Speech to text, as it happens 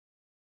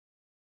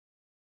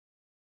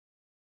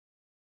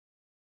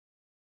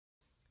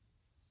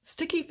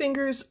Sticky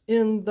fingers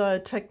in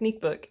the technique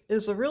book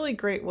is a really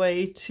great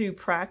way to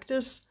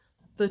practice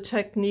the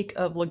technique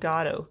of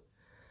legato.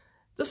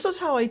 This is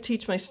how I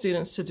teach my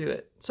students to do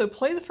it. So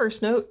play the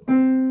first note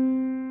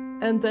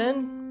and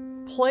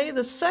then play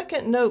the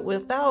second note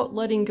without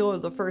letting go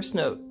of the first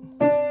note.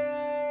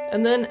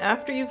 And then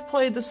after you've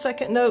played the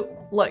second note,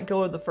 let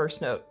go of the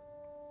first note.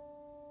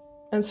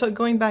 And so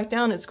going back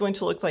down, it's going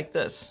to look like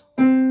this.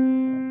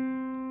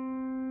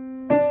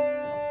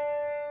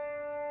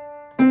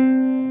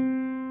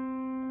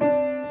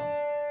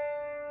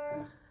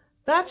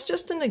 That's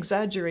just an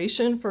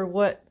exaggeration for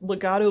what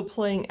legato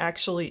playing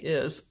actually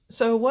is.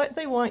 So what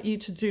they want you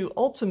to do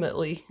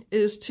ultimately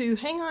is to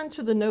hang on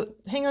to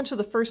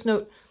the first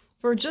note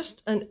for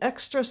just an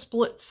extra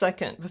split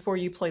second before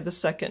you play the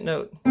second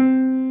note.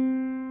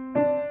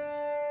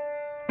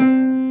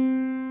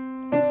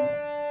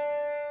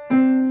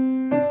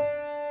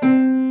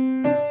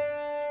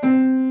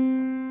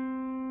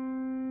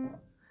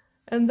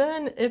 And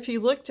then if you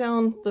look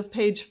down the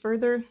page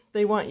further,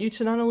 they want you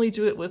to not only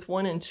do it with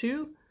 1 and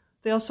 2,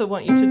 they also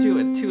want you to do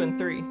it 2 and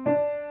 3.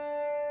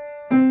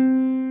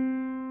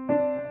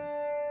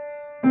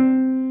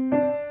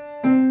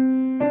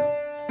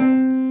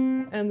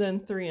 And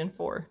then 3 and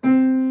 4.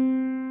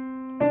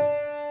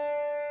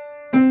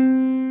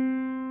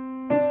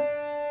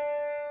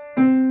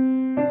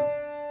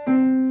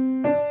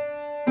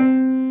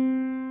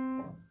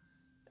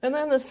 And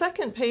then the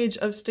second page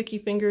of Sticky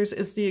Fingers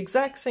is the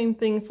exact same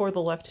thing for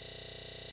the left.